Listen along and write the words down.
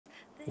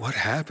What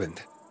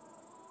happened?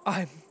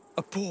 I'm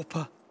a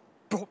pauper,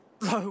 brought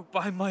low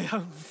by my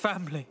own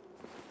family.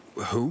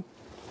 Who?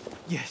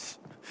 Yes,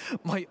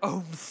 my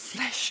own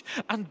flesh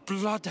and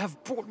blood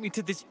have brought me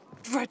to this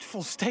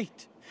dreadful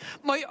state.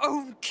 My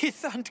own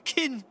kith and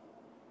kin.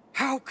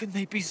 How can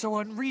they be so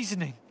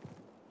unreasoning?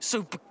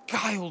 So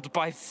beguiled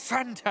by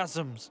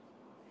phantasms?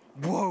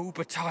 Woe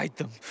betide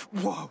them,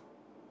 woe.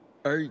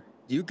 Are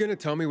you gonna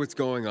tell me what's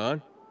going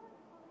on?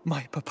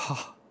 My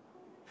papa,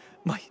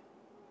 my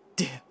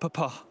dear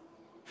papa,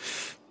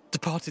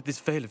 departed this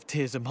vale of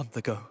tears a month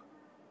ago.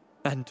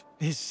 And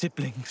his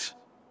siblings,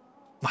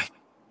 my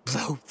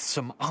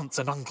loathsome aunts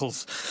and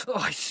uncles,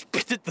 I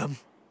spit at them,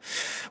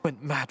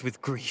 went mad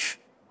with grief.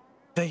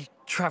 They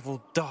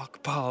travelled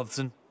dark paths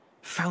and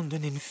found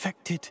an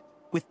infected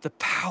with the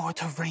power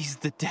to raise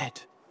the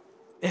dead.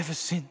 Ever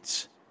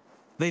since,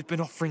 they've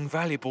been offering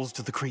valuables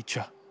to the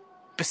creature,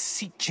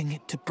 beseeching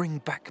it to bring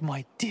back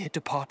my dear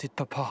departed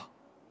papa.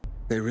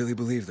 They really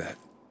believe that?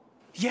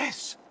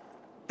 Yes!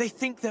 They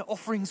think their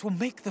offerings will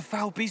make the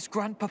foul beast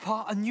grant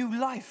papa a new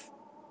life.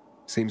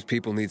 Seems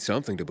people need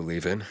something to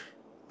believe in,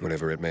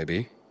 whatever it may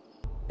be.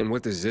 And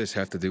what does this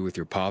have to do with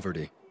your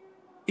poverty?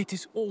 It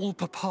is all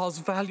papa's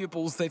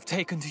valuables they've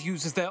taken to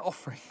use as their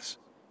offerings.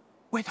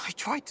 When I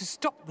tried to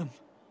stop them,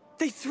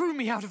 they threw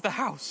me out of the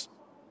house.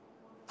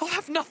 I'll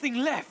have nothing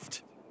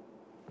left.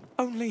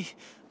 Only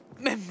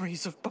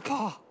memories of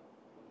papa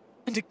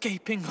and a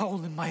gaping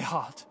hole in my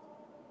heart.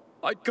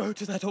 I'd go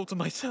to that altar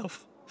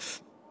myself,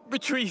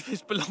 retrieve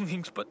his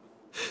belongings, but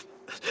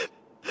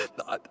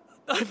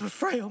I'm a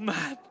frail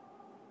man.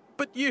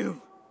 But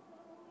you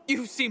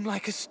seem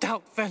like a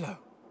stout fellow.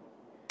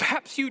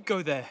 Perhaps you'd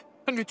go there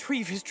and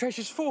retrieve his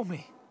treasures for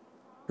me.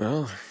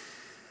 Well,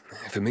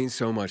 if it means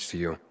so much to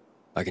you,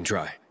 I can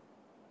try.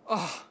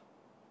 Ah,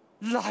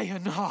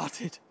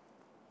 lion-hearted.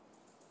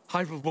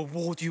 I will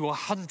reward you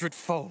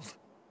 100-fold.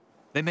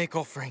 They make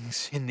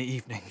offerings in the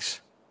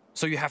evenings,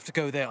 so you have to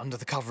go there under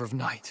the cover of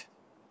night.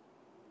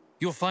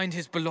 You'll find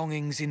his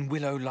belongings in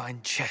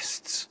willow-lined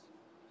chests.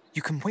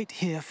 You can wait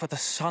here for the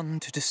sun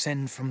to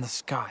descend from the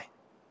sky.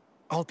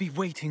 I'll be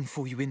waiting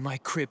for you in my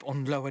crib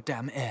on Lower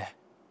Dam Air,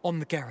 on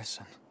the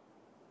garrison.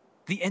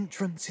 The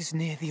entrance is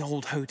near the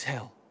old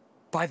hotel,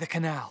 by the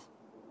canal.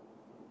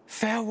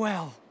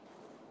 Farewell.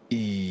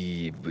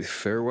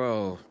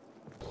 Farewell.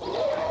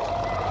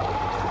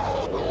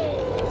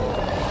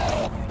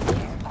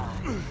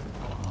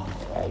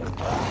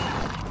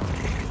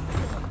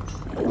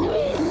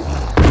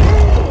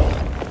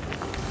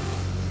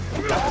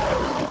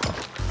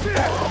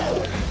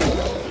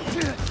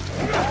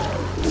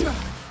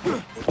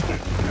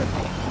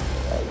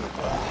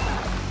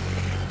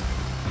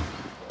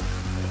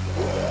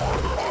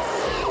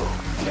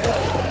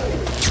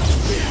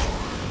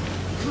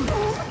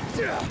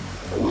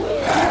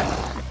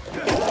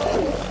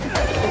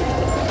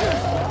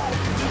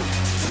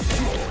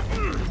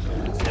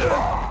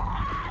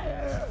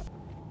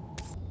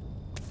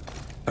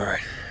 All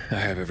right, I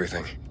have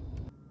everything.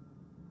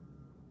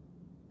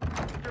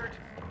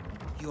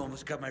 You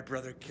almost got my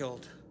brother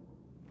killed.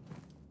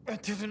 I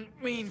didn't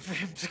mean for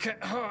him to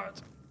get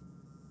hurt.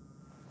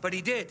 But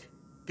he did,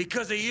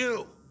 because of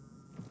you.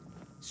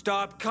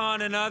 Stop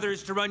conning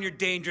others to run your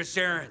dangerous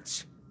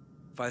errands.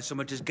 If I so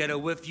much as get a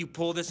whiff you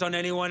pull this on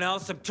anyone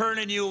else, I'm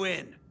turning you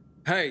in.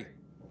 Hey!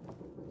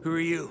 Who are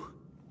you?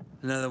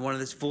 Another one of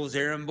this fool's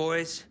errand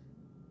boys?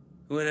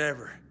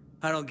 Whatever.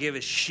 I don't give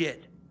a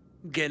shit.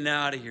 I'm getting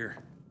out of here.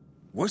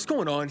 What's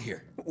going on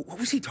here? What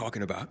was he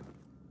talking about?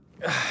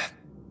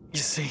 You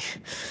see,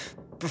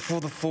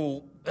 before the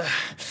fall,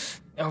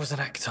 I was an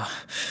actor.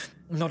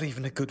 Not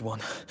even a good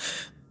one.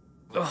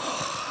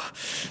 Oh,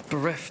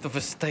 bereft of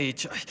a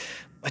stage,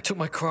 I took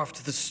my craft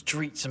to the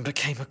streets and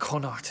became a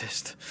con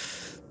artist.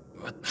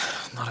 But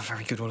not a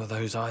very good one of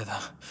those either,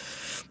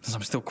 as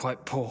I'm still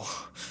quite poor.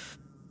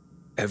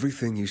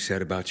 Everything you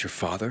said about your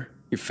father,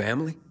 your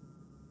family?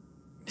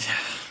 Yeah,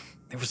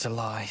 it was a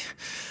lie.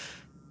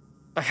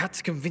 I had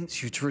to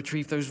convince you to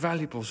retrieve those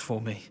valuables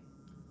for me.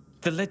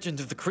 The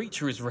legend of the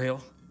creature is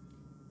real.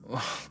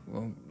 Well,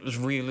 as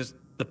real as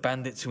the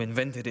bandits who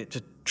invented it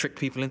to trick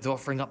people into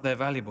offering up their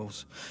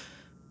valuables.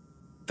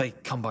 They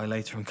come by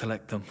later and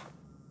collect them.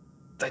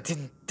 I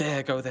didn't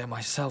dare go there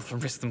myself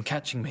and risk them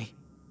catching me.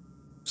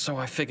 So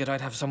I figured I'd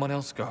have someone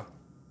else go.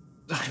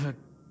 I'm a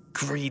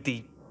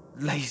greedy,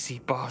 lazy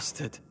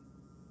bastard.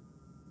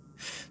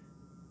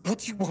 What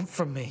do you want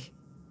from me?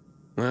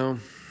 Well,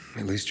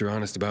 at least you're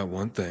honest about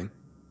one thing.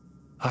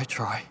 I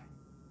try.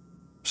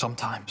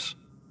 Sometimes.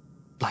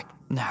 Like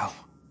now.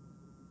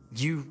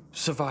 You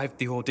survived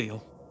the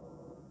ordeal.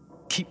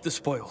 Keep the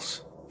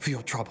spoils for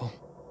your trouble.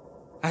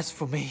 As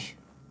for me,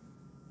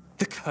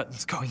 the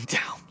curtain's going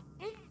down.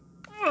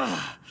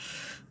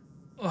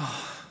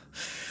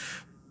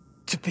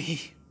 To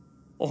be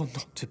or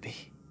not to be,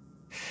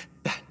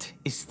 that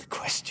is the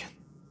question.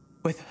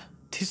 Whether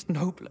 'tis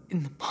nobler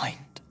in the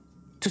mind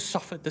to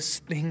suffer the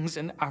slings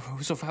and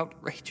arrows of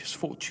outrageous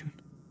fortune,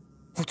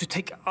 or to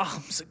take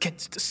arms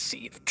against a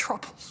sea of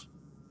troubles,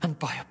 and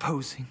by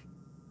opposing,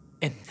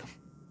 end them.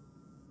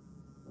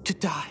 to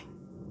die,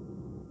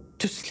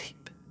 to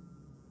sleep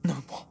no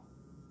more,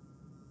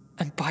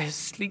 and by a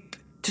sleep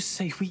to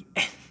say we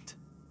end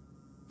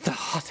the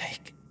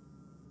heartache.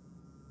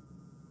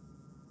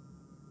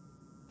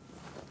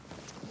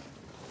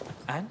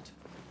 And?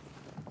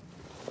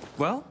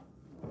 Well?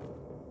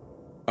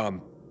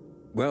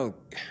 Well,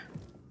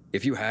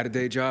 if you had a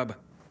day job,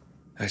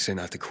 I say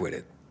not to quit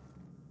it.